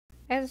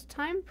As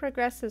time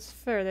progresses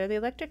further, the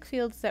electric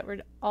fields that were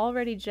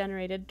already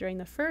generated during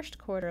the first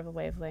quarter of a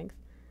wavelength,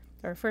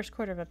 or first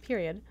quarter of a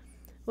period,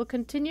 will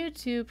continue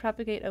to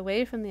propagate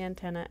away from the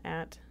antenna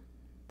at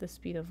the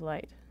speed of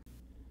light,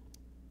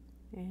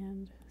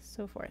 and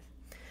so forth.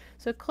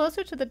 So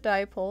closer to the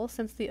dipole,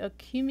 since the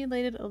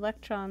accumulated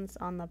electrons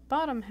on the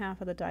bottom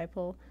half of the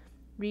dipole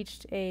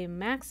reached a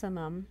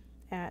maximum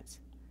at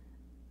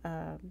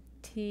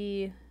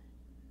T,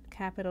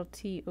 capital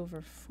T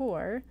over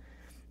 4,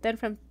 then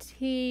from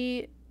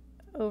T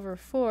over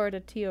 4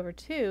 to T over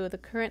 2, the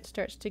current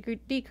starts to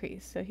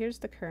decrease. So here's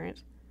the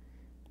current.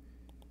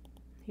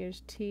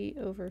 Here's T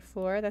over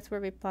 4. That's where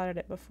we plotted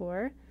it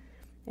before.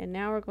 And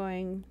now we're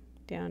going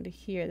down to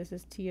here. This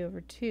is T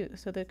over 2.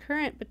 So the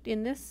current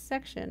in this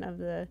section of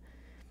the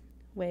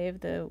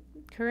wave, the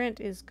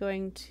current is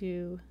going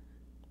to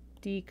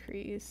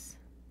decrease,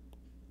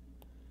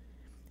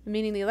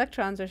 meaning the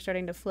electrons are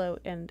starting to flow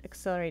and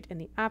accelerate in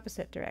the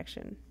opposite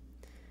direction.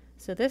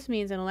 So this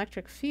means an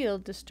electric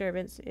field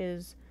disturbance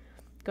is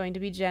going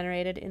to be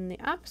generated in the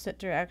opposite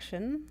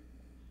direction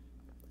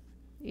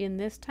in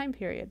this time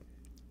period,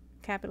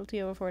 capital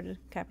T over 4 to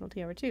capital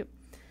T over 2.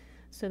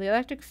 So the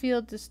electric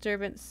field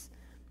disturbance,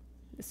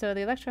 so the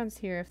electrons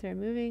here, if they're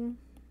moving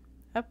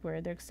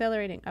upward, they're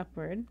accelerating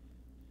upward,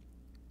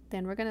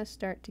 then we're going to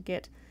start to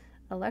get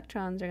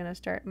electrons are going to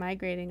start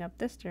migrating up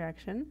this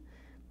direction,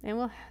 and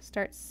we'll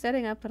start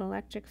setting up an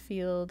electric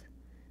field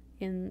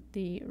in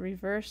the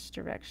reverse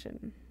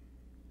direction.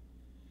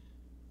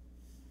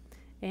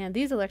 And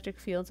these electric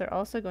fields are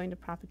also going to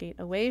propagate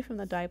away from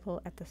the dipole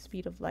at the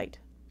speed of light.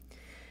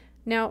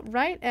 Now,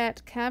 right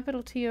at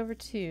capital T over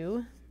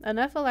 2,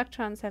 enough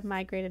electrons have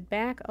migrated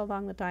back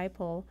along the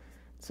dipole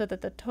so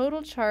that the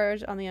total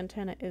charge on the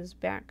antenna is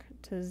back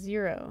to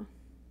 0.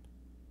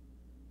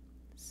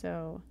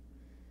 So,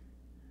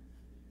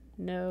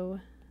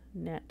 no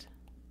net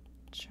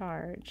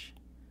charge.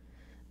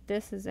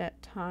 This is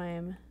at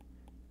time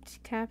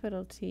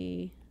capital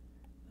T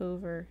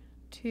over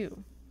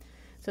 2.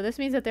 So this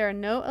means that there are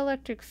no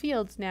electric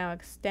fields now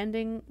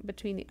extending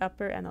between the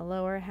upper and the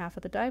lower half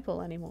of the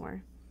dipole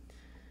anymore.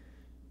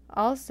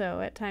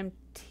 Also, at time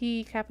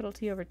T capital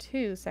T over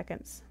 2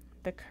 seconds,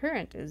 the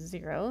current is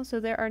 0,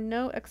 so there are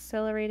no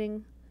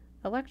accelerating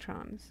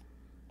electrons.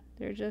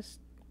 They're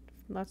just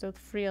lots of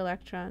free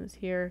electrons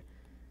here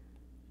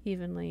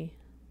evenly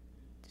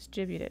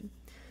distributed.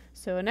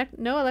 So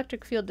no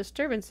electric field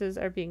disturbances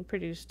are being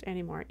produced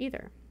anymore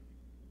either.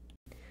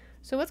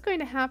 So what's going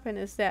to happen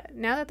is that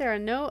now that there are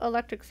no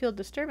electric field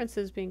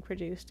disturbances being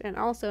produced and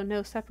also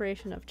no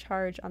separation of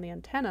charge on the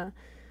antenna,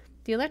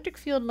 the electric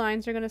field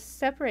lines are going to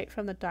separate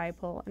from the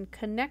dipole and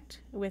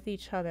connect with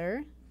each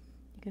other.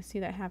 You can see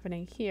that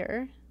happening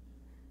here.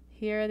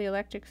 Here are the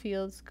electric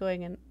fields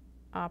going in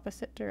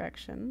opposite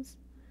directions.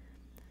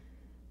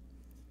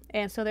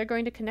 And so they're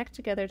going to connect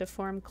together to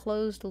form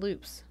closed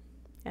loops.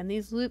 And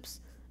these loops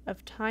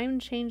of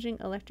time-changing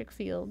electric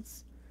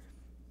fields,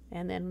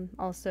 and then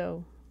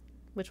also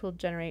which will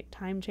generate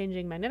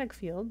time-changing magnetic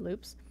field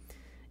loops,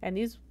 and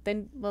these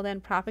will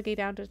then propagate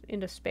out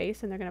into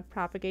space, and they're going to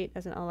propagate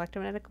as an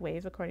electromagnetic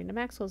wave according to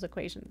Maxwell's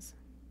equations.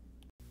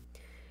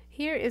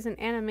 Here is an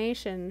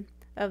animation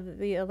of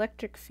the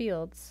electric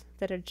fields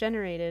that are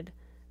generated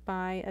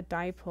by a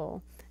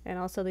dipole, and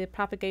also the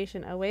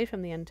propagation away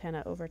from the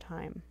antenna over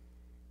time.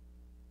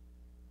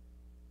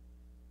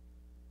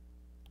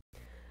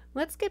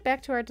 Let's get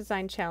back to our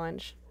design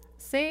challenge.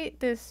 Say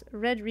this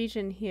red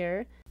region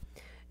here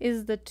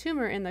is the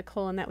tumor in the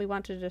colon that we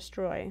want to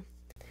destroy.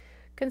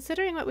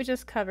 Considering what we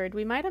just covered,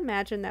 we might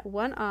imagine that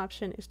one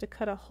option is to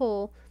cut a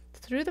hole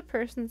through the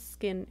person's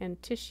skin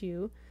and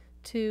tissue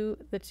to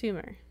the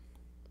tumor,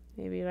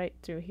 maybe right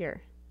through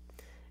here.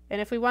 And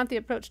if we want the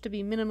approach to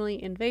be minimally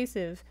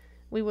invasive,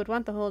 we would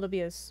want the hole to be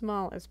as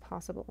small as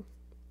possible.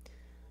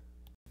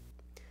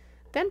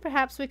 Then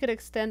perhaps we could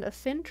extend a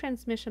thin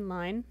transmission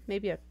line,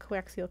 maybe a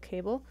coaxial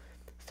cable,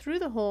 through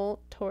the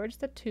hole towards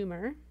the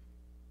tumor.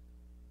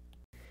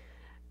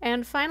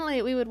 And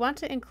finally, we would want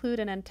to include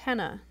an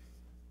antenna.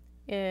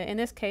 In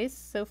this case,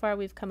 so far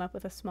we've come up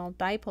with a small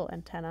dipole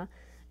antenna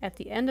at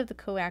the end of the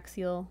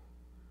coaxial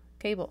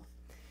cable.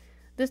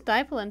 This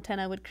dipole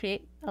antenna would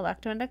create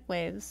electromagnetic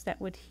waves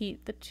that would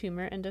heat the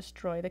tumor and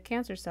destroy the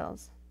cancer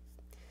cells.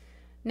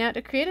 Now,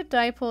 to create a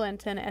dipole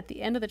antenna at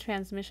the end of the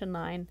transmission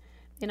line,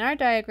 in our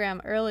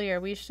diagram earlier,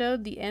 we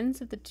showed the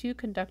ends of the two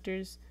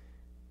conductors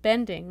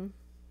bending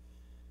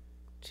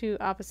to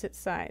opposite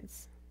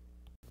sides.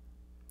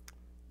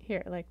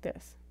 Here, like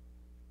this.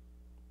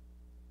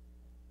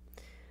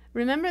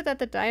 Remember that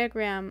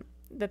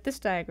this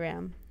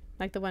diagram,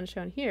 like the one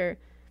shown here,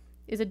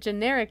 is a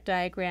generic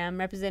diagram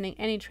representing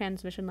any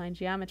transmission line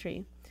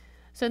geometry.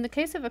 So in the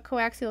case of a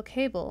coaxial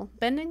cable,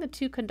 bending the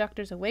two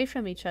conductors away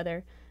from each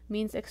other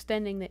means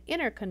extending the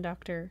inner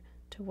conductor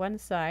to one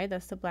side,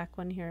 that's the black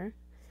one here,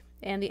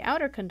 and the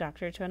outer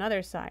conductor to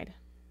another side,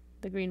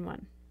 the green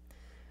one.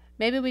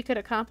 Maybe we could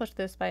accomplish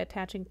this by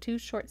attaching two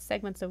short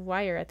segments of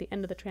wire at the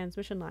end of the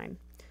transmission line.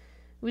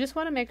 We just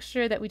want to make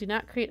sure that we do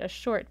not create a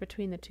short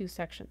between the two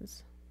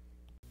sections.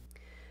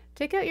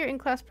 Take out your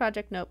in-class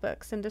project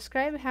notebooks and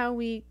describe how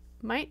we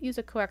might use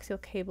a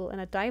coaxial cable and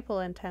a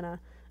dipole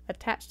antenna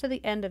attached to the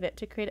end of it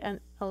to create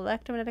an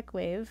electromagnetic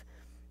wave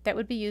that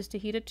would be used to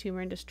heat a tumor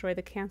and destroy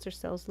the cancer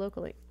cells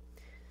locally.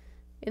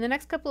 In the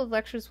next couple of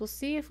lectures, we'll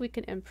see if we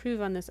can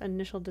improve on this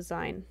initial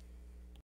design.